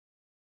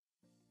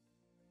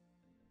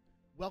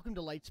Welcome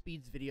to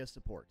Lightspeed's video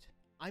support.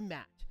 I'm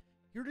Matt,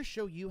 here to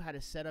show you how to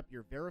set up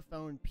your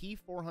Verifone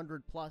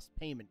P400 Plus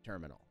payment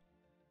terminal.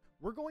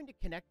 We're going to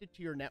connect it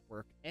to your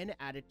network and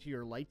add it to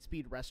your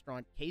Lightspeed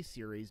Restaurant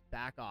K-Series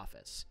back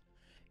office.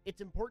 It's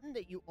important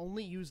that you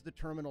only use the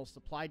terminal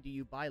supplied to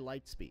you by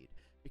Lightspeed,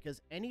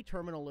 because any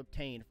terminal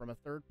obtained from a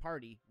third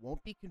party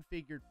won't be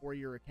configured for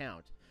your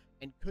account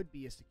and could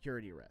be a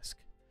security risk.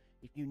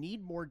 If you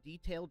need more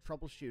detailed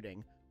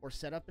troubleshooting or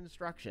setup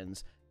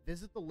instructions,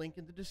 visit the link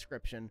in the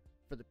description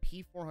for the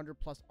P400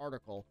 Plus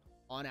article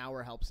on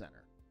our Help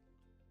Center.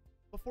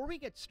 Before we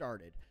get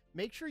started,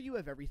 make sure you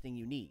have everything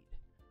you need.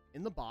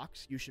 In the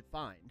box, you should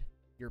find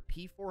your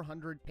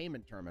P400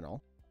 payment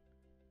terminal,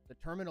 the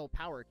terminal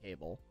power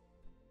cable,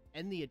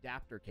 and the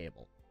adapter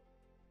cable.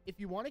 If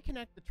you want to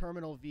connect the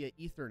terminal via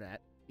Ethernet,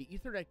 the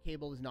Ethernet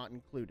cable is not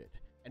included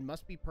and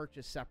must be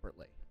purchased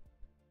separately.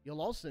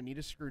 You'll also need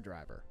a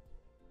screwdriver.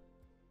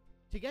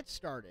 To get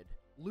started,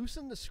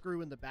 loosen the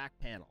screw in the back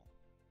panel,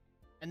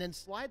 and then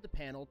slide the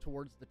panel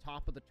towards the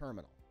top of the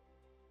terminal.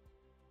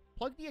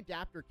 Plug the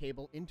adapter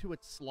cable into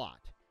its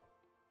slot,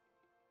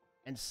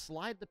 and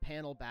slide the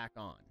panel back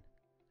on.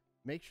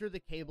 Make sure the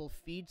cable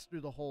feeds through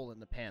the hole in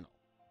the panel,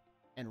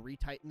 and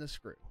retighten the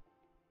screw.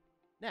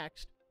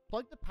 Next,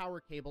 plug the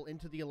power cable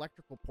into the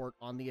electrical port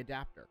on the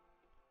adapter.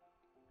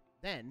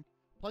 Then,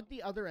 plug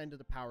the other end of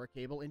the power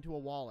cable into a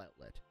wall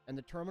outlet, and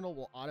the terminal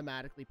will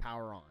automatically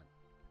power on.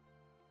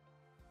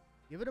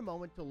 Give it a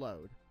moment to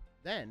load,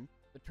 then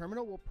the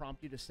terminal will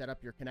prompt you to set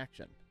up your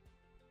connection.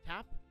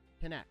 Tap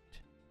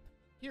Connect.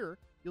 Here,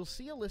 you'll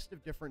see a list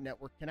of different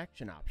network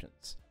connection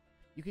options.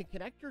 You can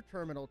connect your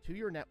terminal to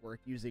your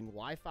network using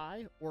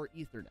Wi-Fi or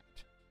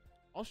Ethernet.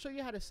 I'll show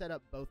you how to set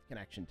up both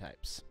connection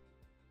types.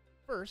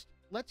 First,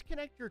 let's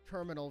connect your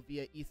terminal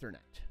via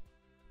Ethernet.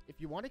 If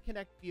you want to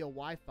connect via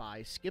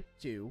Wi-Fi, skip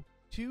to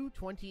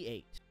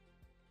 228.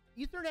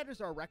 Ethernet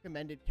is our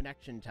recommended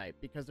connection type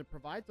because it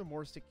provides a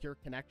more secure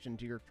connection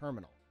to your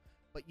terminal,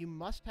 but you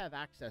must have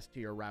access to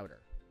your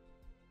router.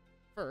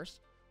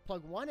 First,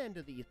 plug one end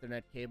of the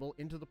Ethernet cable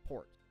into the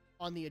port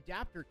on the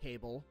adapter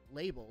cable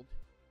labeled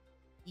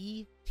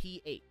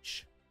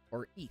ETH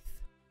or ETH.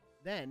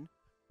 Then,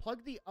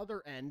 plug the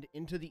other end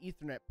into the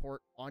Ethernet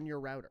port on your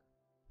router.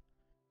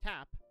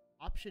 Tap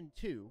Option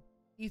 2,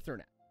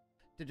 Ethernet,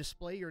 to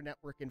display your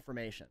network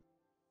information.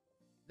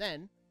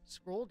 Then,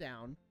 scroll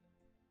down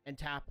and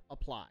tap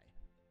Apply.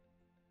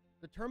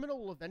 The terminal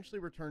will eventually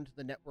return to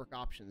the network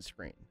options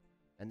screen,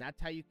 and that's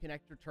how you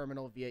connect your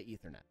terminal via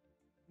Ethernet.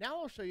 Now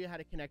I'll show you how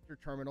to connect your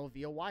terminal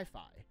via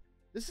Wi-Fi.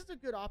 This is a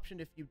good option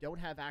if you don't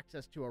have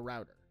access to a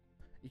router.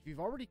 If you've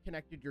already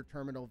connected your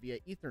terminal via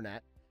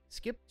Ethernet,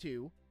 skip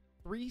to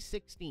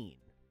 316.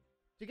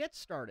 To get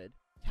started,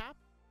 tap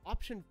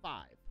Option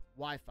 5,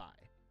 Wi-Fi,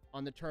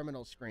 on the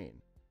terminal screen.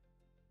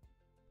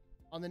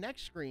 On the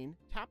next screen,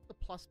 tap the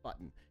plus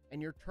button,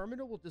 and your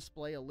terminal will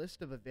display a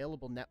list of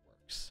available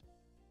networks.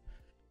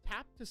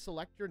 Tap to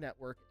select your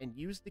network and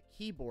use the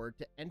keyboard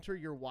to enter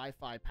your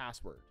Wi-Fi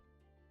password.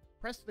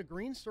 Press the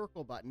green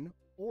circle button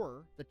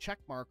or the check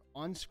mark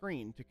on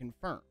screen to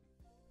confirm.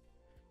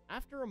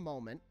 After a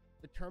moment,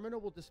 the terminal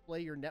will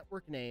display your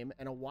network name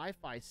and a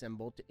Wi-Fi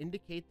symbol to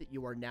indicate that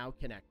you are now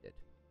connected.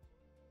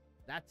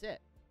 That's it.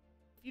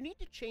 If you need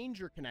to change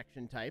your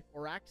connection type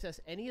or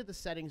access any of the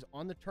settings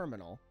on the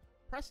terminal,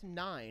 press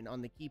 9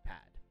 on the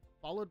keypad,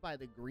 followed by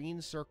the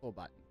green circle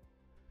button.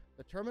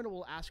 The terminal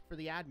will ask for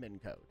the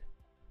admin code.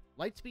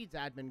 Lightspeed's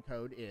admin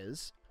code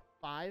is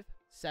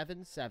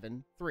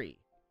 5773.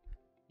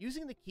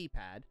 Using the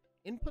keypad,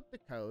 input the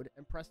code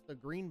and press the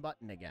green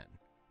button again.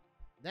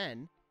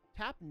 Then,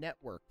 tap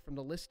Network from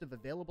the list of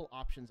available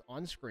options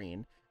on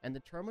screen, and the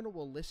terminal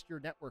will list your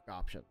network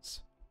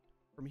options.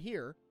 From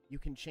here, you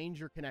can change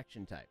your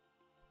connection type.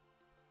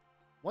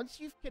 Once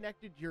you've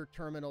connected your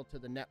terminal to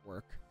the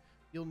network,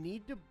 you'll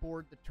need to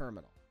board the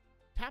terminal.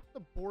 Tap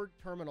the Board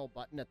Terminal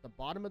button at the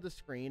bottom of the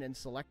screen and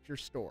select your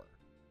store.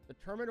 The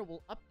terminal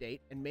will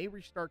update and may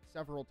restart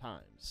several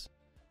times.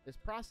 This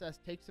process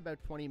takes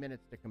about 20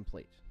 minutes to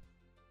complete.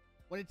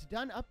 When it's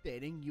done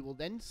updating, you will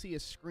then see a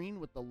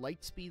screen with the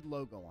Lightspeed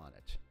logo on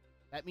it.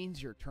 That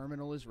means your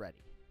terminal is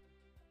ready.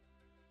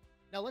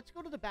 Now let's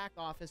go to the back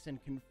office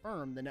and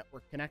confirm the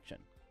network connection.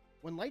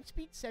 When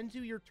Lightspeed sends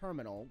you your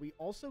terminal, we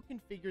also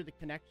configure the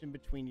connection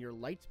between your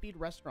Lightspeed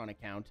restaurant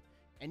account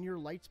and your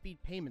Lightspeed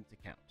payments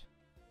account.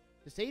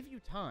 To save you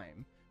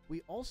time,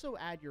 we also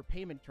add your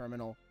payment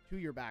terminal to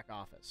your back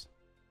office.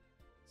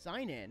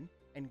 Sign in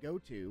and go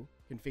to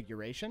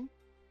Configuration,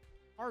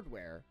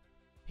 Hardware,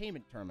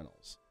 Payment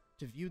Terminals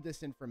to view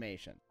this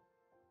information.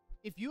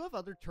 If you have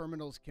other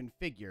terminals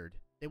configured,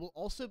 they will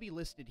also be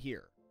listed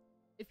here.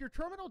 If your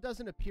terminal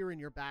doesn't appear in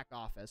your back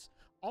office,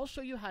 I'll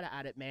show you how to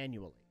add it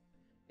manually.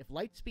 If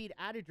Lightspeed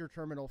added your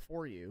terminal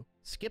for you,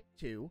 skip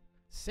to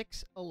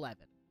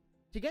 611.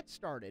 To get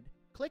started,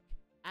 click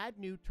Add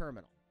New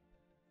Terminal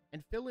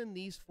and fill in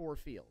these 4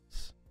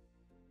 fields.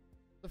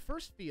 The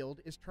first field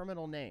is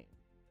terminal name.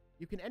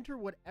 You can enter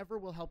whatever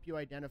will help you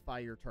identify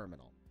your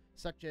terminal,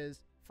 such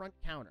as front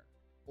counter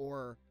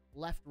or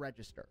left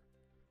register.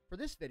 For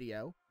this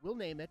video, we'll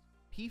name it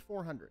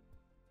P400.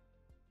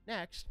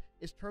 Next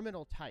is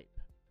terminal type.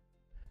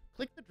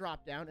 Click the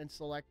drop-down and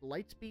select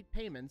Lightspeed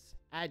Payments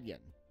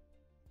Adyen.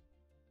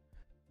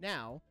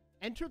 Now,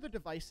 enter the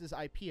device's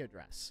IP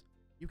address.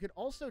 You can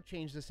also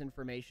change this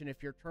information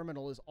if your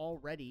terminal is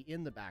already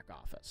in the back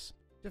office.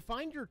 To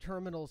find your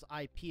terminal's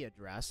IP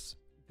address,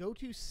 go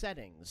to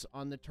Settings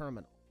on the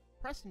terminal.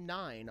 Press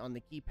 9 on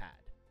the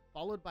keypad,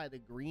 followed by the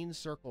green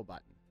circle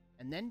button,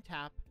 and then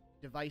tap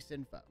Device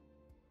Info.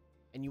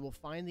 And you will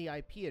find the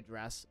IP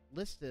address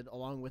listed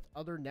along with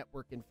other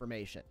network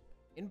information.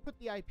 Input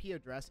the IP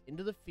address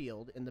into the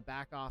field in the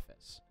back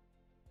office.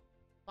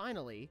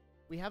 Finally,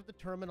 we have the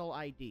terminal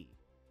ID.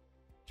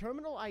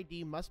 Terminal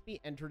ID must be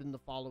entered in the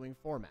following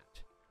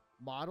format: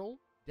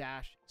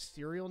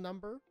 model-serial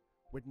number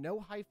with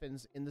no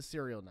hyphens in the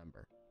serial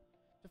number.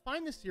 To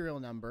find the serial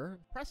number,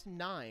 press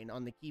 9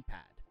 on the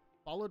keypad,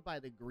 followed by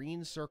the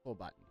green circle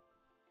button,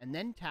 and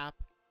then tap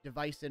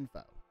Device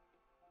Info.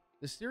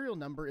 The serial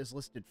number is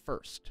listed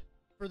first.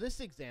 For this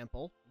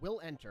example,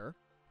 we'll enter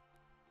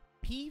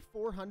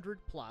P400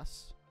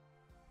 Plus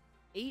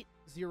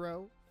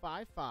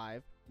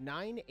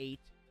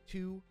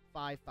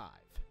 805598255.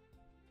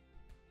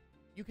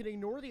 You can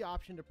ignore the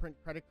option to print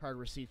credit card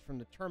receipts from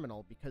the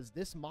terminal because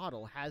this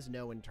model has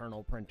no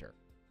internal printer.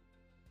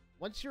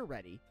 Once you're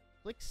ready,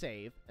 click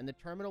Save and the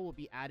terminal will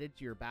be added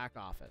to your back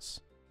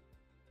office.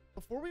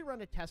 Before we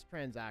run a test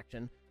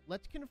transaction,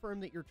 let's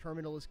confirm that your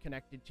terminal is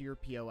connected to your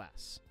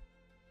POS.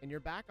 In your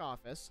back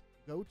office,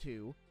 go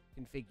to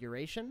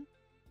Configuration,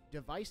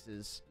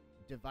 Devices,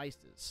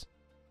 Devices.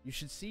 You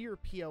should see your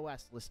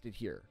POS listed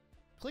here.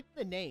 Click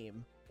the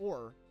name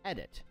or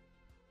Edit.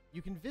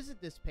 You can visit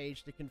this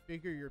page to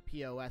configure your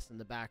POS in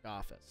the back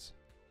office.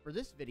 For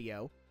this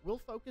video, we'll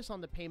focus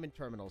on the payment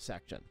terminal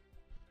section.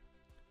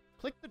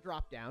 Click the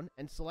drop-down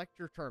and select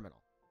your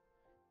terminal.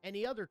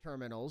 Any other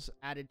terminals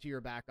added to your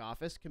back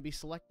office can be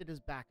selected as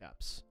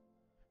backups.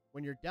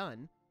 When you're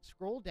done,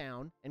 scroll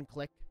down and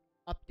click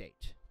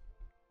Update.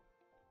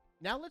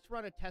 Now let's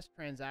run a test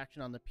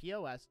transaction on the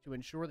POS to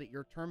ensure that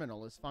your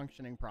terminal is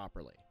functioning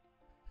properly.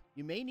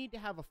 You may need to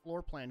have a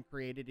floor plan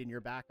created in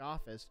your back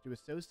office to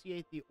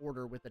associate the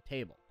order with a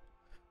table.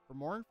 For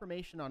more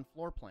information on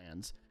floor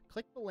plans,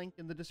 click the link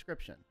in the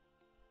description.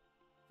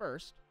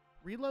 First,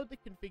 reload the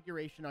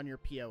configuration on your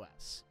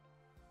POS.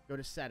 Go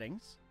to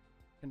Settings,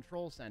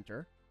 Control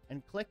Center,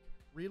 and click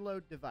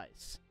Reload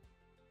Device.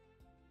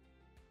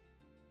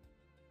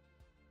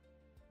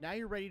 Now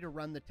you're ready to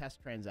run the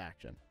test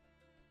transaction.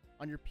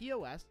 On your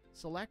POS,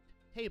 select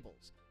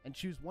Tables and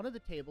choose one of the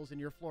tables in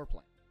your floor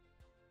plan.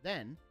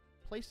 Then,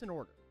 place an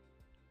order.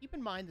 Keep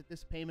in mind that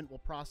this payment will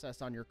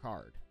process on your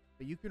card,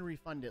 but you can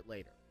refund it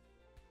later.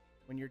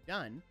 When you're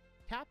done,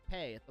 tap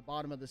Pay at the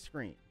bottom of the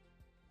screen.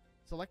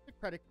 Select the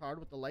credit card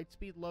with the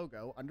Lightspeed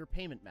logo under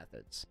Payment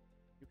Methods.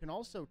 You can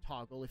also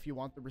toggle if you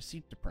want the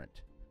receipt to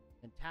print,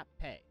 and tap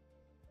Pay.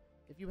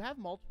 If you have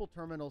multiple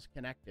terminals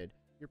connected,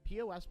 your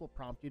POS will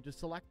prompt you to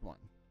select one.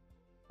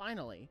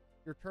 Finally,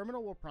 your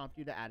terminal will prompt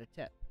you to add a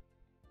tip.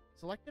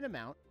 Select an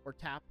amount or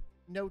tap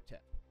No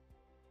Tip.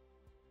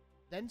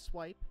 Then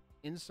swipe,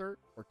 insert,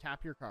 or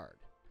tap your card.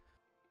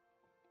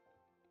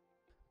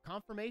 A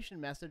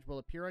confirmation message will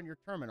appear on your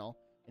terminal,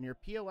 and your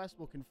POS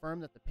will confirm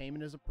that the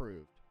payment is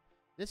approved.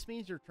 This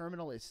means your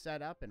terminal is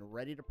set up and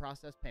ready to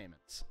process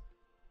payments.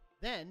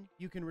 Then,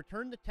 you can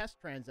return the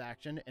test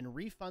transaction and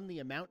refund the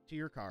amount to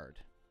your card.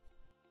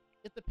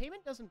 If the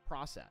payment doesn't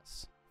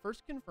process,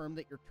 first confirm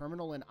that your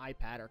terminal and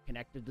iPad are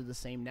connected to the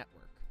same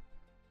network.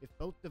 If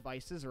both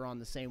devices are on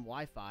the same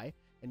Wi-Fi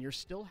and you're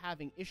still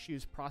having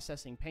issues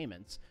processing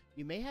payments,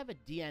 you may have a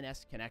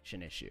DNS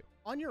connection issue.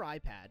 On your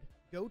iPad,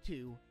 go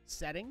to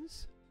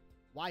Settings,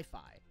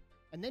 Wi-Fi,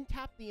 and then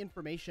tap the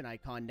information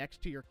icon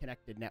next to your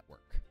connected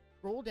network.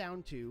 Scroll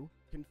down to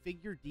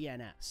Configure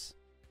DNS.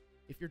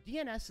 If your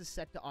DNS is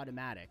set to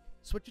automatic,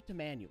 switch it to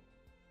manual.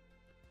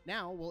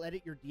 Now we'll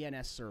edit your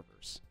DNS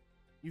servers.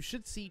 You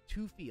should see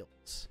two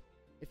fields.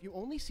 If you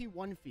only see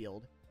one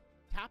field,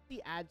 tap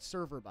the Add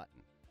Server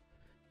button.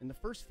 In the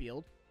first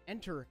field,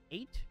 enter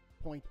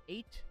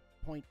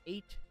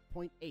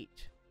 8.8.8.8.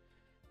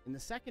 In the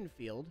second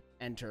field,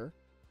 enter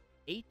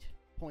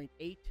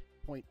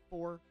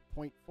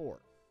 8.8.4.4.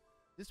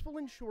 This will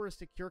ensure a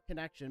secure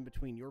connection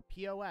between your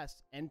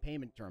POS and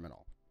payment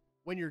terminal.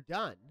 When you're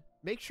done,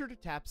 make sure to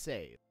tap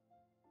Save.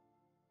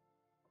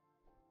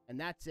 And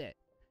that's it.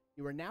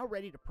 You are now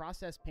ready to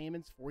process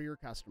payments for your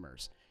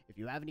customers. If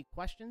you have any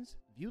questions,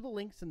 view the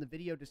links in the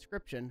video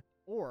description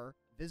or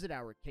visit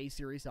our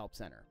K-Series Help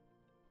Center.